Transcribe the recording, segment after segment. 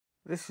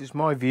This is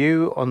my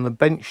view on the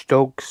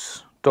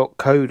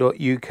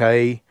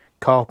benchdogs.co.uk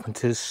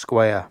Carpenter's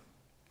Square.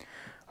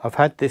 I've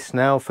had this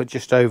now for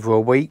just over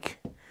a week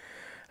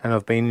and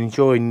I've been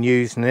enjoying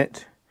using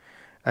it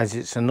as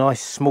it's a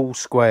nice small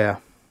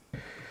square.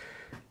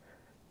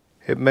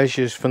 It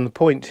measures from the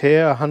point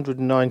here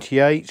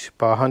 198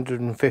 by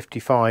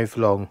 155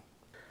 long.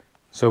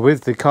 So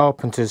with the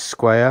Carpenter's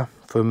Square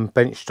from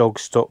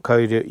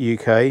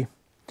benchdogs.co.uk,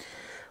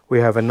 we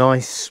have a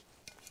nice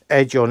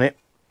edge on it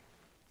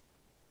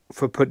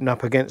for putting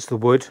up against the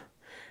wood.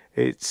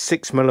 It's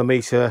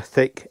 6mm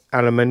thick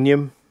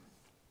aluminium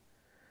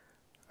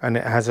and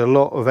it has a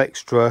lot of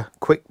extra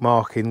quick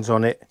markings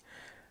on it,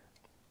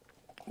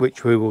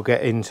 which we will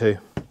get into.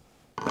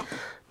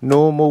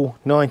 Normal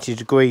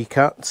 90-degree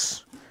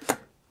cuts,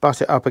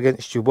 butt it up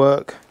against your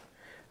work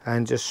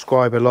and just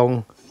scribe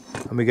along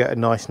and we get a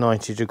nice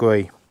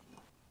 90-degree.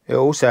 It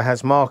also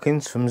has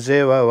markings from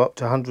 0 up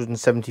to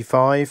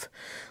 175,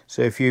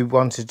 so if you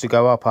wanted to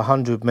go up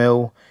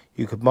 100mm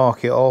you could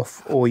mark it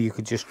off, or you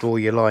could just draw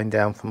your line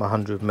down from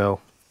 100mm.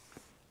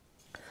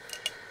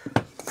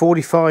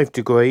 45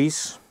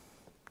 degrees,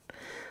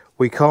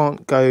 we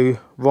can't go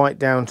right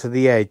down to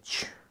the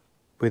edge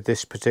with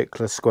this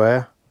particular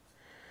square,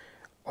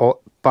 or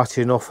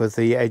butting off of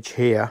the edge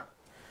here,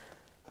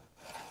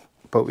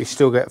 but we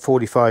still get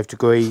 45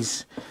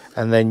 degrees,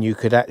 and then you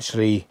could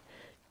actually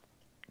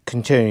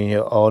continue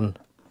it on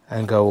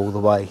and go all the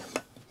way.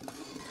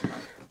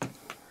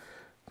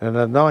 And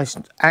a nice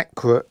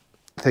accurate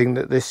thing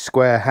that this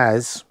square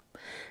has,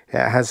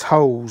 it has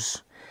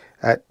holes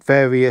at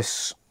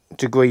various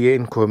degree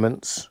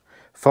increments: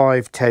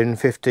 5, 10,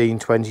 15,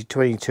 20,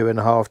 22 and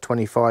a half,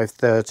 25,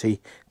 30,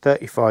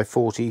 35,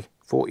 40,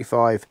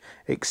 45,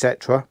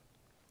 etc.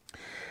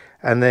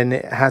 And then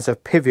it has a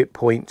pivot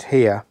point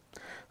here,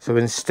 so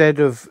instead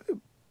of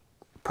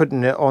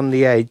putting it on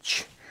the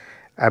edge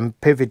and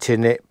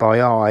pivoting it by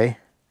eye,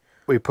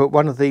 we put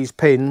one of these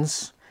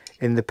pins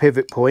in the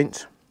pivot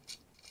point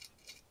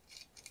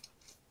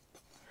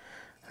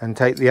and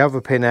take the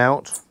other pin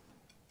out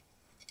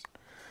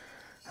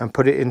and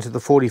put it into the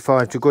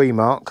 45-degree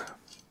mark,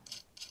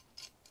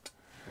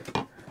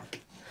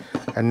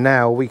 and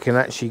now we can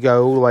actually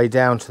go all the way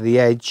down to the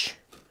edge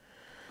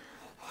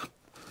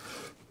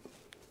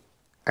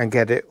and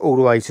get it all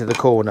the way to the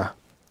corner.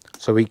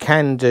 So we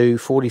can do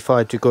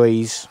 45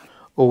 degrees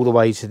all the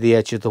way to the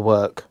edge of the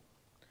work.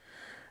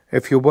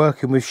 If you're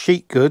working with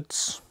sheet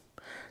goods,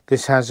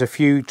 this has a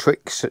few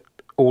tricks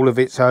all of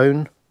its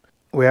own.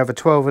 We have a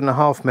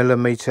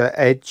 12.5mm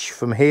edge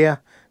from here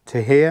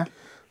to here,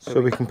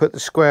 so we can put the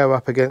square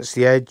up against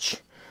the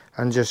edge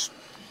and just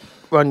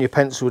run your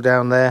pencil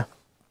down there.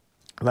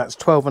 That's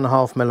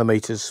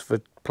 12.5mm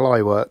for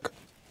ply work.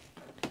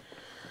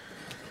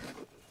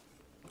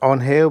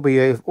 On here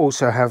we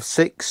also have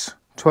 6,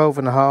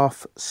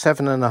 12.5,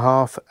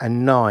 7.5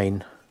 and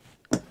 9.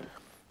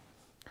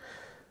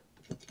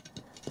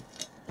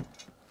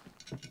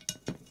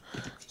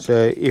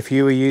 So if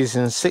you were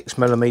using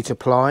 6mm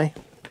ply,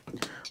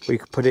 we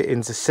could put it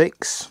into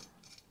 6.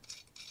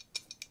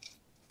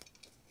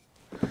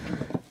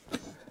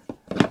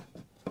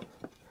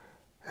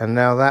 And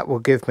now that will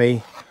give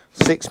me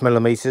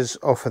 6mm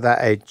off of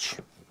that edge.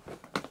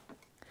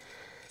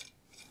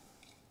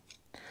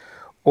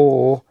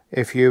 Or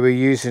if you were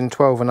using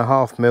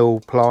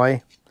 12.5mm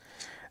ply,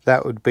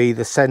 that would be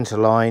the centre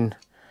line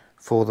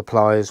for the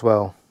ply as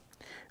well.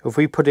 If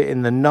we put it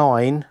in the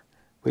 9,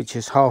 which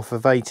is half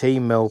of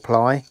 18mm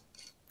ply,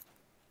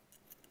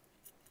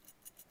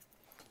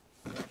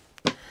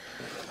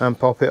 and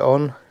pop it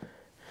on,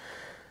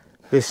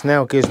 this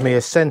now gives me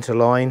a centre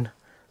line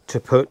to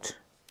put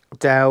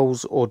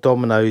dowels or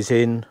dominoes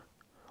in,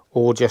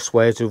 or just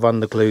where to run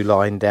the glue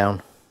line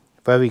down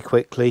very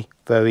quickly,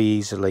 very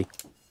easily.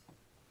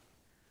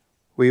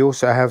 We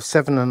also have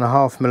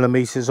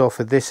 7.5mm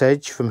off of this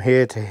edge from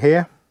here to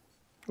here.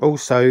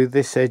 Also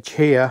this edge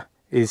here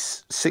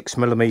is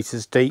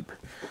 6mm deep,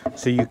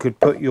 so you could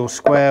put your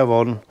square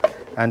on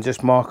and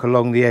just mark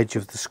along the edge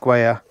of the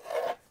square,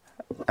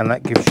 and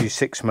that gives you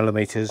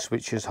 6mm,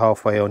 which is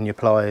halfway on your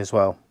ply as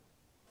well.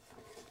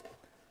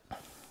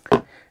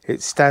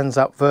 It stands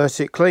up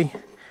vertically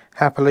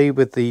happily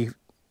with the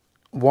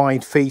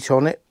wide feet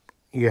on it.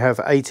 You have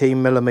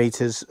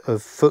 18mm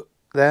of foot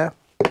there,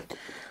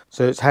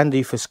 so it's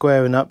handy for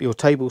squaring up your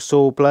table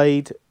saw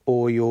blade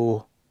or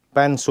your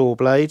bandsaw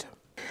blade.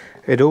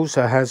 It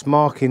also has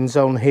markings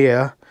on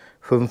here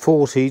from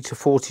 40 to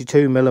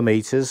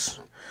 42mm,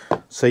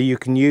 so you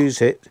can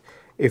use it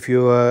if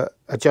you're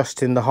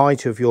adjusting the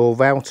height of your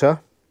router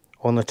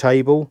on the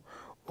table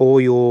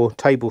or your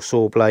table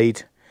saw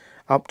blade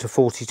up to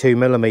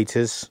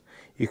 42mm.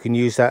 You can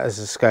use that as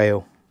a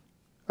scale.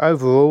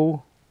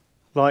 Overall,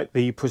 like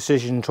the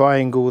precision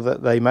triangle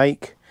that they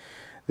make,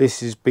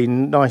 this has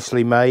been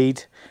nicely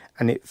made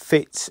and it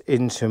fits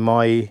into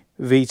my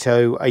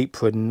Veto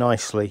apron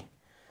nicely.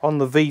 On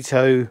the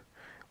Veto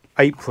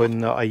apron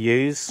that I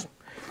use,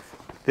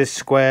 this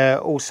square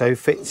also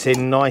fits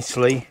in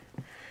nicely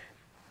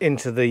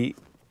into the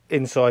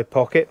inside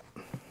pocket.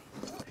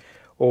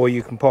 or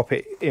you can pop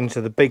it into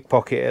the big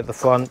pocket at the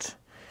front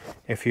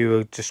if you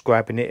were just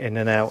grabbing it in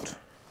and out.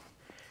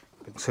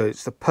 So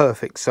it's the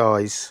perfect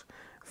size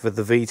for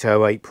the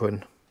Veto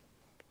apron.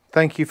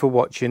 Thank you for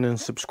watching and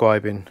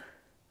subscribing.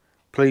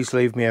 Please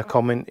leave me a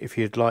comment if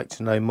you'd like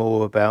to know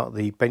more about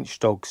the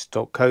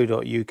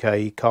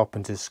benchdogs.co.uk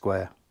Carpenter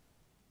Square.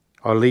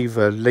 I'll leave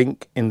a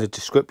link in the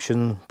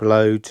description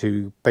below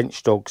to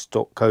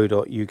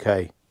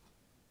benchdogs.co.uk.